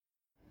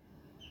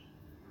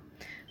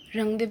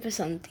Rang de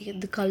Basanti,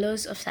 The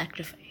Colors of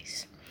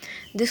Sacrifice.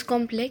 This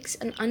complex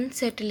and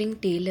unsettling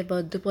tale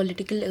about the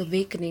political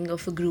awakening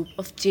of a group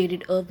of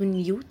jaded urban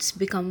youths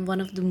became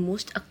one of the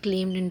most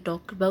acclaimed and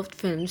talked about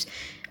films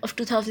of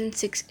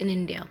 2006 in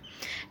India,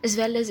 as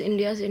well as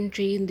India's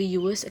entry in the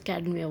US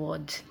Academy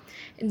Awards.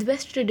 In the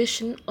best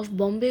tradition of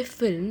Bombay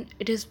film,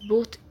 it is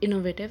both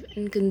innovative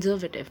and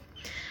conservative,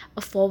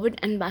 a forward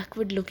and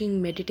backward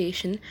looking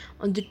meditation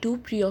on the two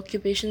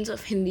preoccupations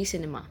of Hindi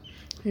cinema,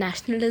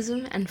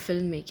 nationalism and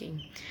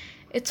filmmaking.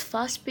 Its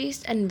fast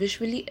paced and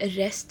visually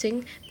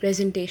arresting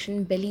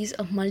presentation belies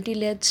a multi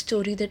layered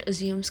story that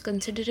assumes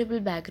considerable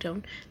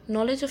background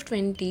knowledge of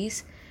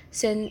 20th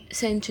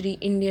century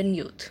Indian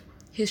youth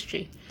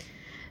history.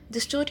 The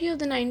story of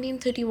the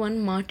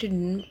 1931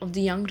 martyrdom of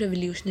the young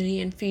revolutionary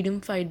and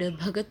freedom fighter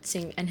Bhagat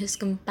Singh and his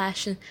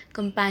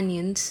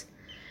companions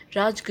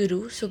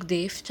Rajguru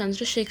Sukhdev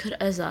Chandrasekhar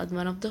Azad,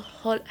 one of the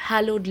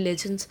hallowed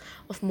legends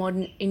of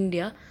modern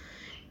India,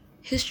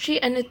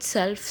 history and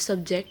itself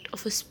subject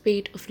of a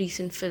spate of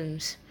recent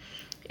films,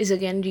 is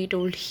again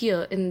retold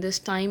here in this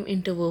time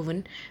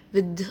interwoven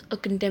with a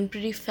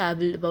contemporary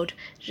fable about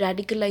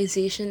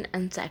radicalization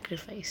and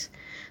sacrifice.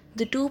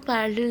 The two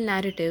parallel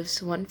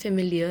narratives, one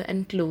familiar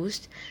and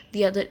closed,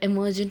 the other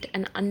emergent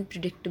and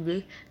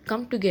unpredictable,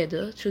 come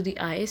together through the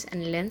eyes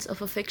and lens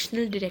of a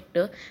fictional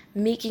director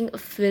making a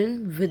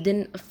film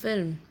within a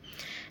film.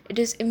 It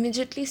is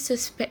immediately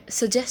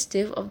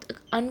suggestive of the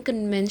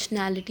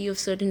unconventionality of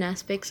certain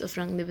aspects of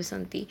Rang de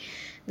Basanti,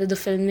 that the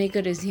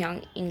filmmaker is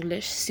young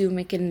English Sue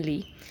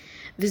McKinley,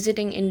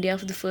 visiting India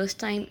for the first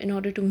time in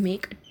order to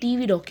make a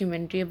TV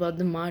documentary about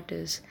the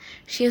martyrs.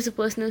 She has a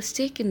personal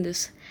stake in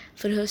this,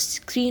 for her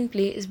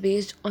screenplay is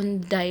based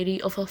on the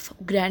diary of her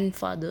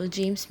grandfather,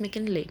 James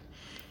McKinley,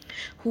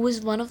 who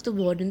was one of the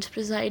wardens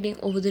presiding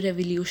over the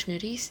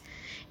revolutionaries,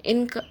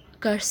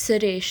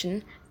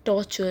 incarceration,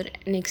 torture,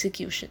 and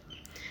execution.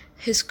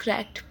 His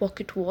cracked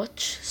pocket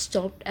watch,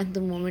 stopped at the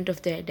moment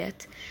of their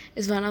death,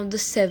 is one of the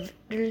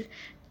several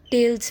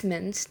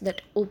talismans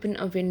that open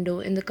a window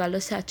in the color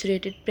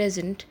saturated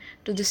present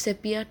to the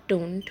sepia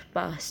toned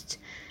past,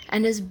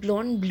 and his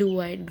blonde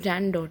blue eyed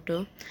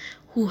granddaughter,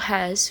 who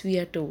has, we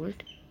are told,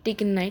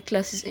 taken night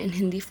classes in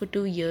Hindi for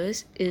 2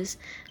 years, is,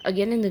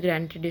 again in the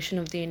grand tradition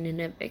of the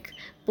Indian epic,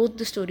 both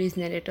the story's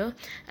narrator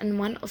and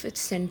one of its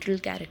central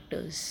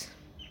characters.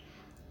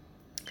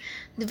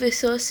 The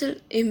visceral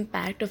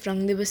impact of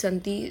Rang de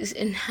Basanti is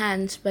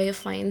enhanced by a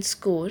fine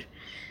score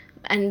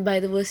and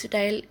by the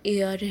versatile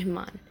A.R.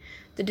 Rahman.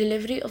 The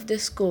delivery of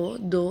this score,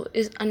 though,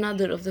 is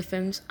another of the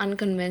film's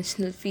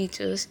unconventional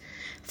features,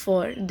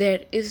 for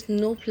there is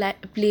no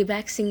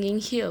playback singing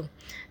here.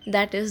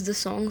 That is, the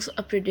songs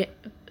are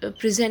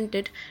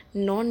presented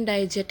non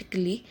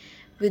diegetically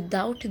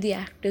without the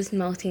actors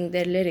mouthing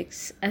their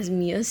lyrics as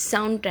mere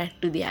soundtrack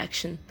to the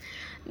action.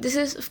 This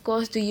is, of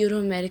course, the Euro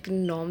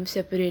American norm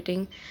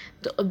separating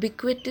the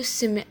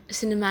ubiquitous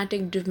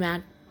cinematic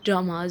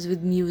dramas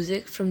with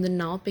music from the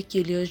now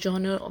peculiar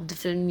genre of the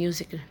film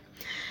musical.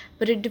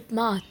 But it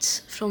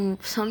departs from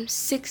some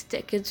 6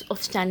 decades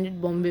of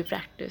standard Bombay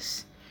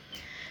practice.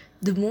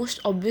 The most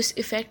obvious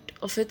effect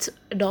of its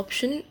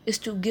adoption is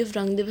to give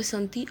Rang de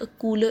Basanti a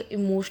cooler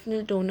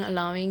emotional tone,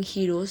 allowing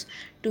heroes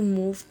to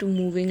move to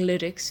moving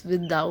lyrics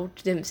without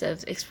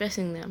themselves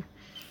expressing them.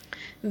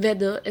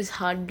 Whether as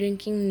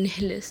hard-drinking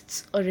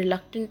nihilists or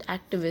reluctant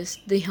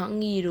activists, the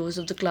young heroes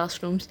of the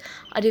classrooms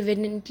are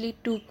evidently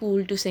too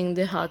cool to sing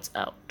their hearts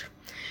out.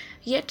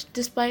 Yet,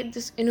 despite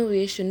this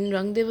innovation,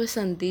 Rang de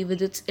Basanti,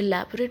 with its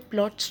elaborate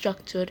plot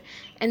structure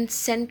and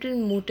central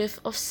motive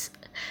of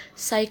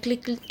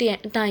cyclical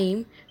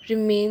time,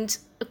 remains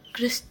a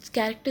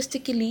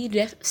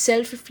characteristically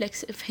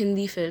self-reflexive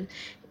Hindi film,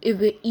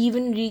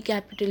 even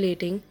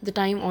recapitulating the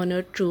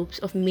time-honored tropes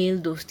of male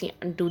dosti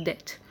unto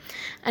death,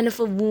 and of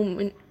a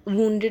woman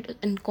wounded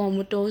and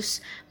comatose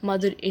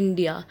Mother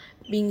India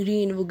being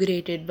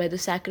reinvigorated by the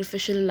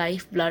sacrificial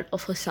lifeblood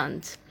of her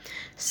sons.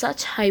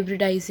 Such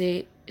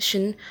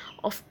hybridization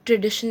of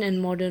tradition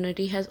and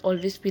modernity has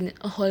always been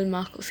a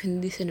hallmark of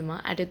Hindi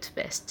cinema at its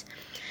best,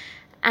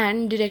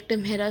 and director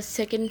Mehra's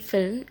second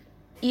film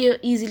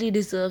easily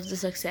deserves the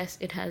success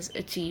it has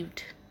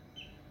achieved.